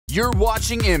You're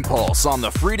watching Impulse on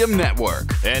the Freedom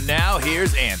Network. And now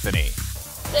here's Anthony.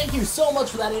 Thank you so much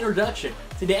for that introduction.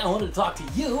 Today I wanted to talk to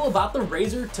you about the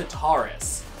Razer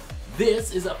Tartarus.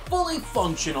 This is a fully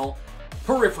functional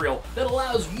peripheral that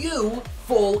allows you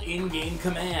full in-game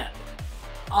command.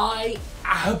 I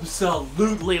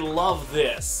absolutely love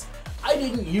this. I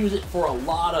didn't use it for a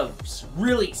lot of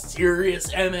really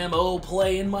serious MMO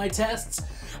play in my tests.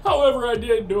 However, I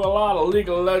did do a lot of League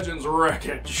of Legends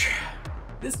wreckage.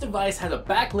 This device has a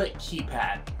backlit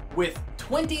keypad with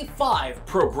 25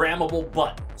 programmable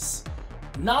buttons.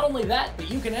 Not only that, but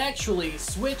you can actually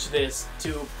switch this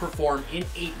to perform in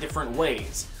 8 different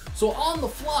ways. So on the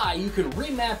fly, you can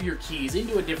remap your keys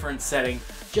into a different setting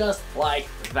just like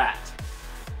that.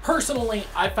 Personally,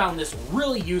 I found this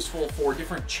really useful for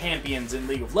different champions in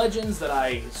League of Legends that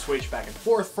I switch back and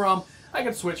forth from. I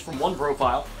can switch from one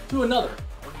profile to another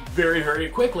very, very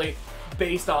quickly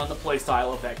based on the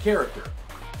playstyle of that character.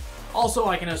 Also,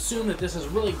 I can assume that this is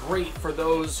really great for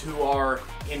those who are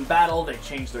in battle, they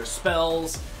change their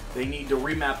spells, they need to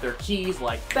remap their keys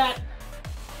like that.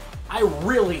 I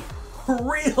really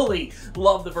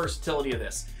love the versatility of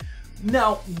this.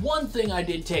 Now, one thing I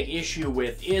did take issue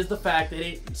with is the fact that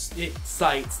it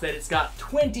cites that it's got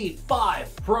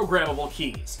 25 programmable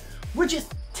keys, which is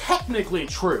technically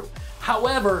true.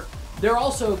 However, they're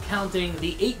also counting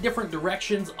the 8 different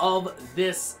directions of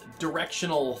this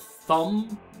directional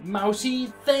thumb mousey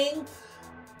thing.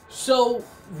 So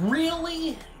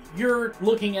really, you're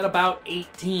looking at about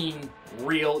 18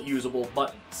 real usable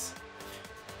buttons.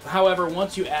 However,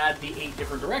 once you add the 8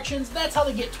 different directions, that's how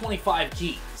they get 25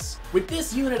 keys. With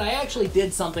this unit, I actually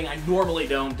did something I normally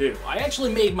don't do. I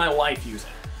actually made my wife use it.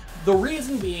 The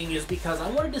reason being is because I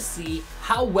wanted to see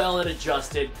how well it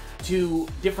adjusted to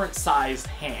different sized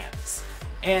hands.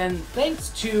 And thanks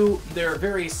to their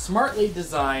very smartly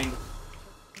designed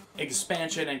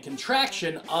expansion and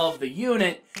contraction of the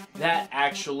unit, that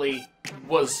actually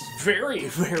was very,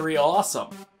 very awesome.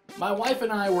 My wife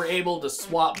and I were able to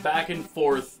swap back and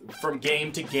forth from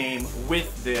game to game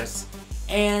with this,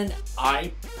 and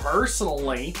I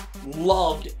personally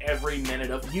loved every minute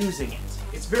of using it.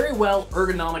 It's very well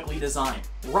ergonomically designed.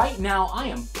 Right now, I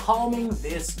am palming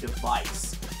this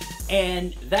device,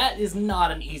 and that is not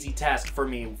an easy task for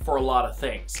me for a lot of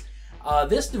things.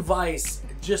 This device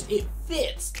it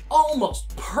fits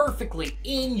almost perfectly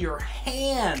in your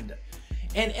hand,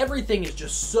 and everything is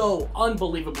just so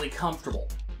unbelievably comfortable.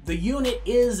 The unit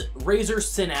is Razer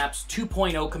Synapse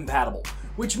 2.0 compatible,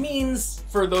 which means,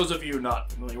 for those of you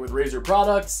not familiar with Razer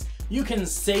products, you can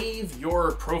save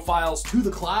your profiles to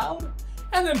the cloud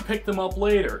and then pick them up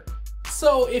later.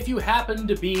 So if you happen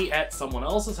to be at someone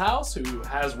else's house who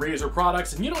has Razer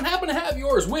products and you don't happen to have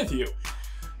yours with you,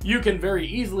 you can very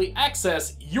easily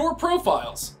access your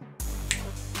profiles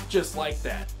just like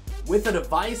that. With a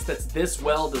device that's this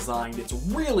well designed, it's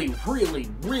really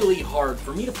hard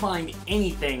for me to find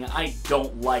anything I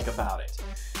don't like about it.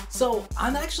 So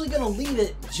I'm actually gonna leave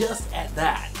it just at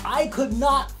that. I could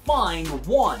not find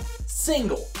one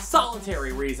single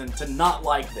solitary reason to not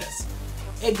like this,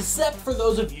 except for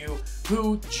those of you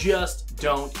who just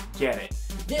don't get it.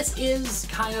 This is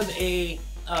kind of a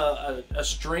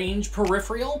strange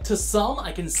peripheral to some.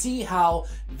 I can see how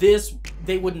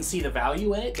they wouldn't see the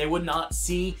value in it. They would not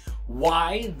see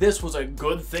why this was a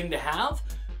good thing to have.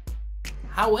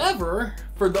 However,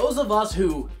 for those of us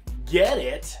who get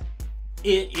it,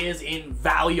 it is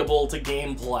invaluable to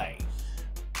gameplay.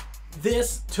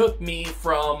 This took me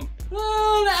from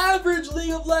an average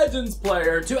League of Legends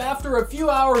player to, after a few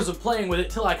hours of playing with it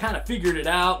till I kind of figured it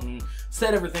out and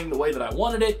set everything the way that I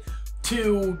wanted it,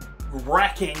 to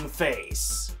wrecking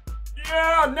face.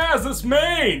 Yeah, Nasus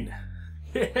main!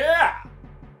 Yeah!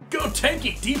 Go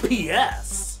tanky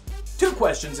DPS! 2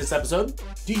 questions this episode.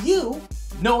 Do you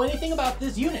know anything about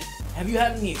this unit? Have you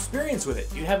had any experience with it?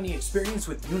 Do you have any experience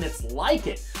with units like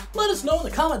it? Let us know in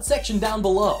the comment section down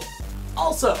below.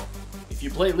 Also, if you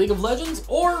play League of Legends,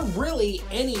 or really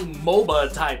any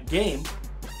MOBA type game,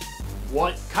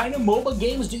 what kind of MOBA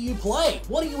games do you play?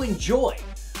 What do you enjoy?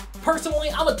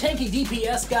 Personally, I'm a tanky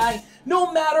DPS guy,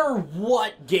 no matter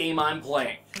what game I'm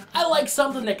playing. I like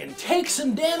something that can take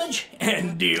some damage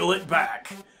and deal it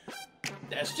back.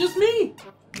 That's just me.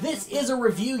 This is a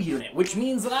review unit, which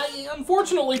means that I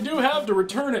unfortunately do have to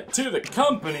return it to the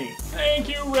company. Thank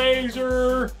you,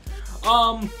 Razer.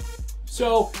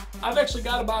 So I've actually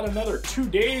got about another 2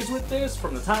 days with this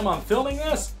from the time I'm filming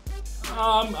this.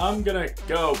 I'm gonna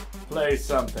go play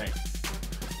something.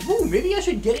 Ooh, maybe I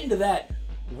should get into that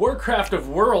Warcraft of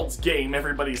Worlds game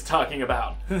everybody's talking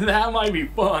about. That might be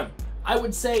fun. I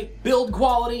would say build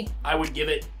quality, I would give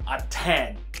it a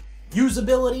 10.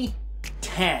 Usability, 10.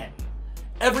 10.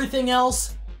 Everything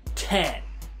else, 10.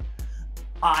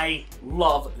 I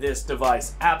love this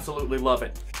device. Absolutely love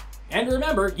it. And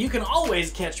remember, you can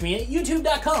always catch me at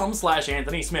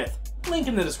youtube.com/Anthony Smith. Link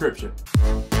in the description.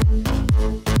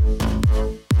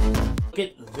 Look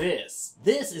at this.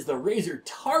 This is the Razer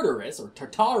Tartarus, or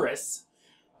Tartarus.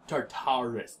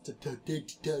 Tartarus.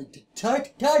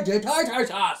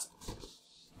 Tartarus.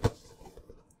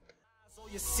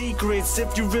 Your secrets,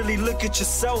 if you really look at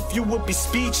yourself, you would be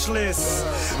speechless.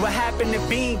 What happened to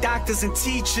being doctors and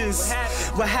teachers?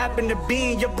 What happened to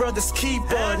being your brother's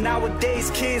keeper?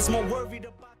 Nowadays, kids more worried about